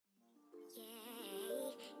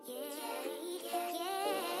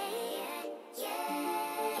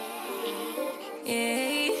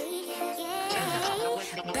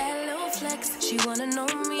she wanna know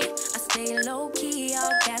me. I stay low-key, all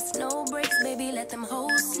gas, no brakes. Baby, let them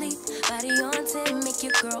hoes sleep. Body on 10, make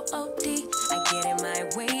your girl OD. I get in my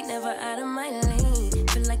way, never out of my lane.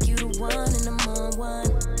 Feel like you the one and I'm on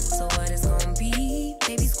one. So what it's gonna be?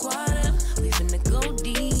 Baby, squad up, we finna go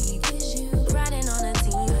deep. Riding on a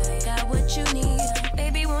team, got what you need.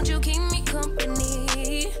 Baby, won't you keep me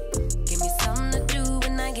company? Give me something to do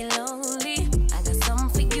when I get lonely. I got something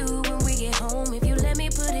for you when we get home. If you let me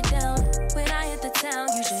put it down, when I hit the town,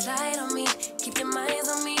 you should slide on me. Keep your minds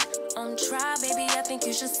on me. On try, baby, I think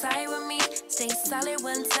you should side with me. Stay solid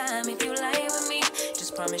one time if you lie with me.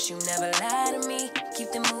 Just promise you never lie to me.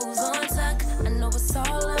 Keep the moves on tuck, I know it's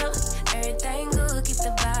all up. Everything good, keep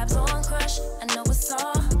the vibes on crush. I know it's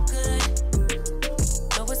all good,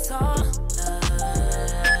 know it's all love,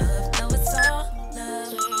 know it's all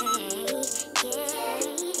love.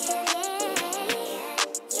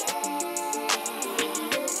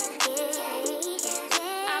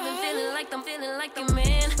 I've been feeling like I'm feeling like a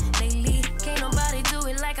man lately. Can't nobody do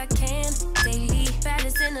it like I can daily.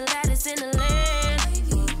 Baddest in the lattice in the land.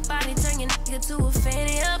 Body turn your nigga to a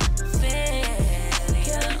fanny up,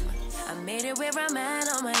 fanny up. I made it where I'm at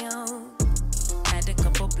on my own. Had a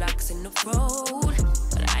couple blocks in the road,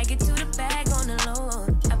 but I get to the bag on the low.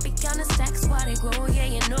 I be counting stacks while they grow, yeah,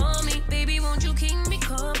 you know me. Baby, won't you keep me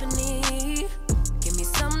company? Give me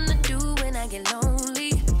something to do when I get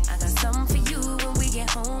lonely. I got something for you when we get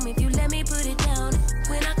home. If you let me put it down,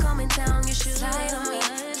 when I come in town, you should slide on me.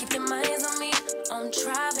 Keep your minds on me. On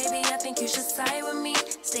try, baby, I think you should side with me.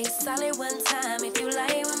 Stay solid one time if you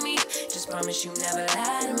lie with me. Just promise you never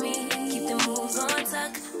lie to me. Keep the moves on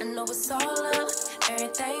tuck, I know it's all up.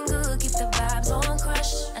 Everything good, keep the vibes on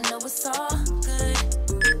crush. I know it's all good,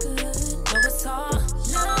 know it's all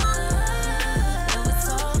love, know it's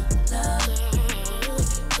all love.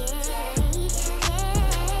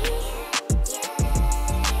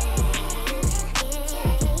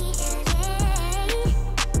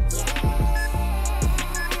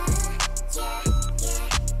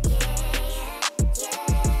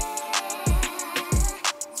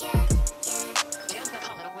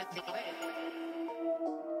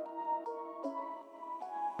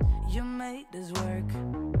 You made us work,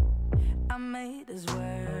 I made us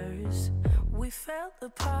worse. We fell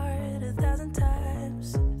apart 1,000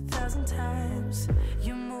 times, 1,000 times.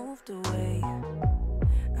 You moved away,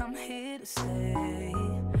 I'm here to stay.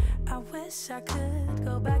 I wish I could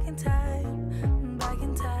go back in time, back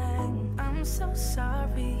in time. I'm so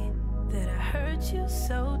sorry that I hurt you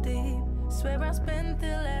so deep. Swear I spent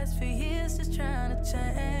the last few years just trying to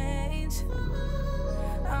change.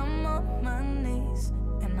 I'm on my knees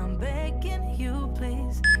and I'm begging you,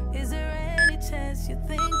 please. Is there any chance you're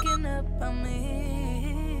thinking about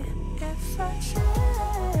me? If I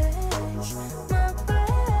change my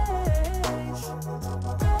ways,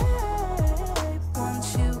 babe, won't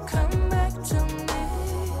you come back to me?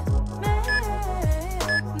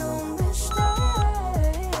 Make no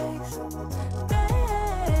mistakes,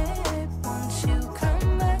 babe, won't you come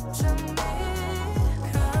back to me?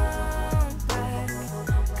 Come back,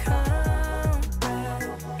 come back,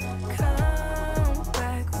 come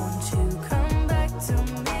back, won't you come back to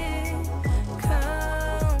me?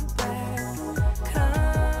 Come back,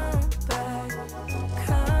 come back,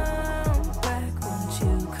 come back, won't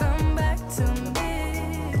you come back to me?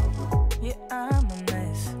 Yeah, I'm a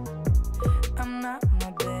mess, I'm not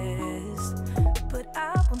my best, but I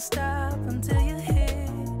won't stop until you're here,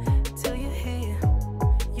 till you're here.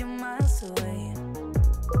 You're miles away,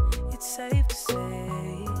 it's safe to say.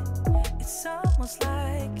 It's almost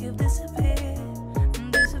like you've disappeared,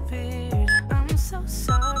 disappeared. I'm so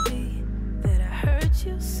sorry that I hurt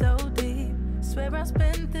you so deep. Swear I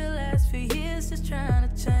spent the last few years just trying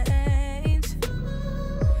to change.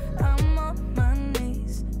 I'm on my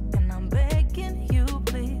knees and I'm begging you,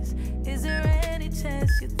 please. Is there any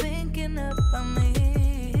chance you're thinking about me?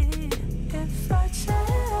 If I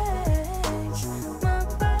change my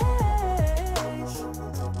ways,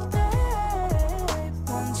 babe,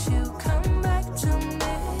 won't you come back to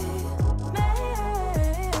me?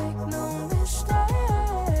 Make no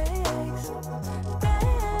mistakes,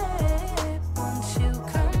 babe, won't you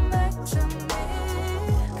come back to me?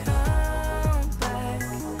 Come back,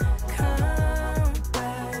 come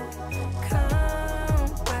back,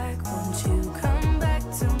 come back, won't you come back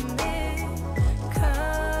to me?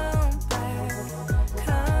 Come back,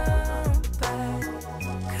 come back,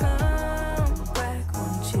 come back,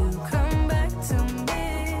 won't you come back to me?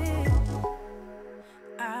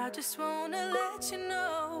 I just wanna let you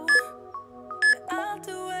know that I'll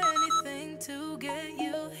do anything to get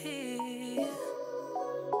you here.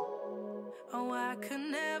 Oh, I could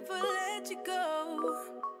never let you let go.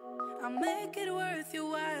 I'll make it worth your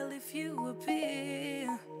while if you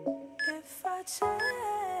appear. If I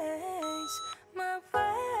change my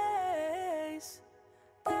ways,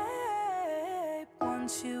 babe,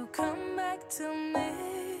 once you come back to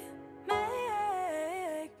me,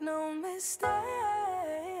 make no mistakes,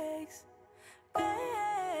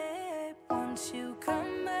 babe, once you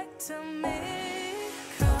come back to me.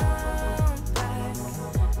 Come back,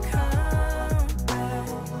 come back,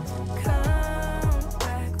 come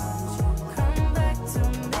back, won't you come back to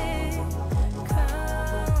me?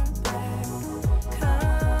 Come back,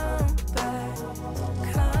 come back,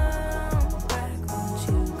 come back, won't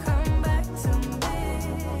you come back to me?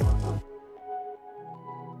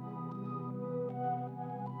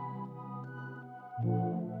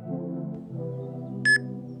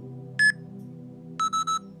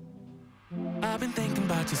 I've been thinking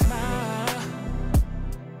about your smile.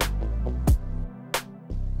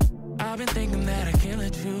 I've been thinking that I can't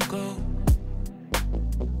let you go.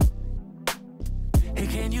 Hey,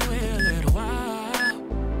 can you wait a little while?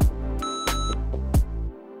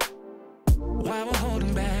 Why we're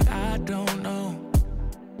holding back, I don't know.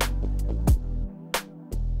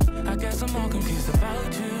 I guess I'm more confused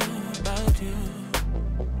about you, about you.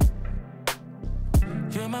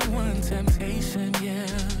 You're my one temptation, yeah.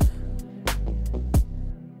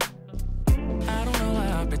 I don't know why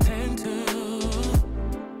I pretend to,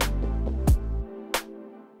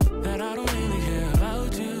 that I don't really care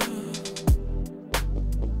about you.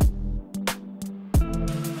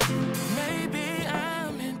 Maybe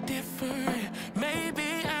I'm indifferent,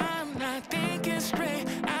 maybe I'm not thinking straight.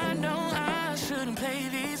 I know I shouldn't play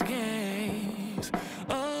these games.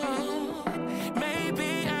 Oh,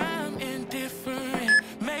 maybe I'm indifferent,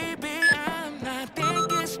 maybe I'm not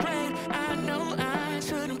thinking straight. I know I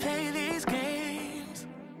shouldn't play these games,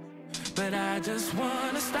 but I just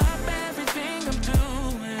wanna stop everything I'm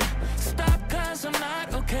doing. Stop 'cause I'm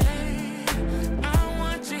not okay. I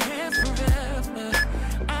want you here forever,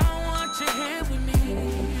 I want you here with me.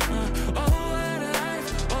 Oh what a life,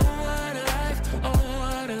 oh what a life, oh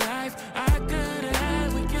what a life I could have had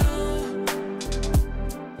with you.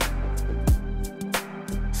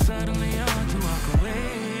 Suddenly I want to walk away.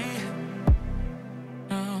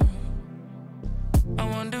 No, I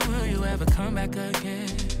wonder will you ever come back again?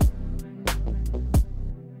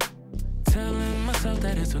 Telling myself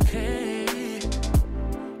that it's okay,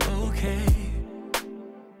 okay,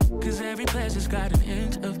 'cause every pleasure's got an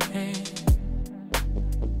inch of pain.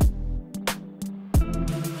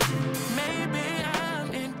 Maybe I'm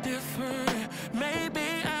indifferent, maybe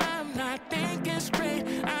I'm not thinking straight.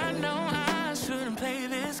 I know I shouldn't play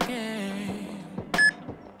this game.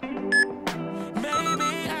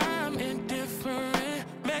 Maybe I'm indifferent,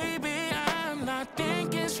 maybe I'm not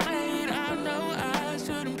thinking straight. I know I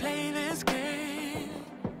shouldn't play this game,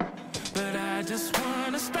 but I just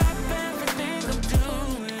wanna stop everything I'm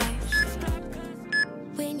doing.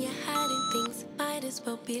 When you're hiding things, might as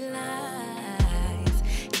well be lies.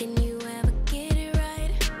 Can you ever get it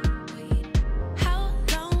right? How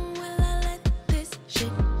long will I let this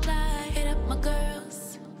shit fly? Hit up my girls,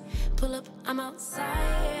 pull up, I'm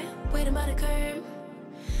outside, waiting by the curb.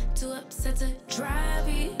 Too upset to drive,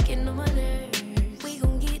 you getting on my nerves. We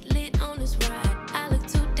gon' get lit on this ride. I look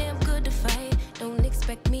too damn good to fight. Don't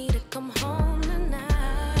expect me to come home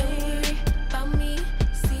tonight. Don't worry about me,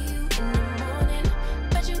 see you in the morning.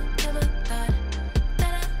 Bet you never thought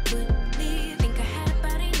that I would leave. Think I had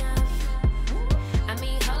about enough. I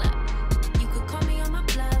mean, hold up, you could call me on my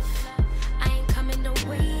bluff. I ain't coming, don't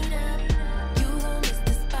wait up. You gon' miss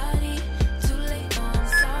this body, too late, oh I'm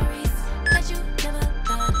sorry. Bet you never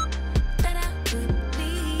thought that I would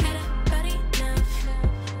leave. Had about enough.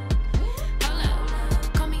 Hold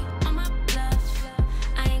up, call me on my bluff.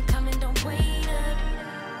 I ain't coming, don't wait up.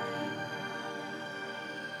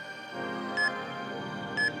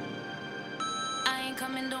 I ain't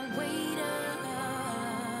coming, don't wait up.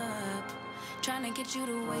 Tryna get you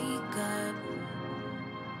to wake up.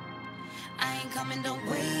 I ain't coming, don't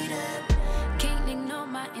wait up. Can't ignore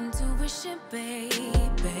my intuition,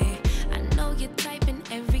 baby. I know you're typing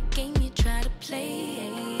every game you try to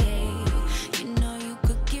play. You know you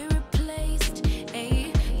could get replaced,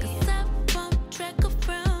 ayy. 'Cause I won't track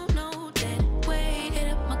around, no dead weight. Hit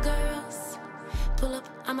up my girls, pull up,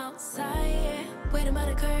 I'm outside, waiting by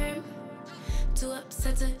the curb. Too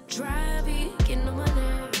upset to drive, you getting on my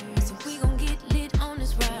nerves. So we gon'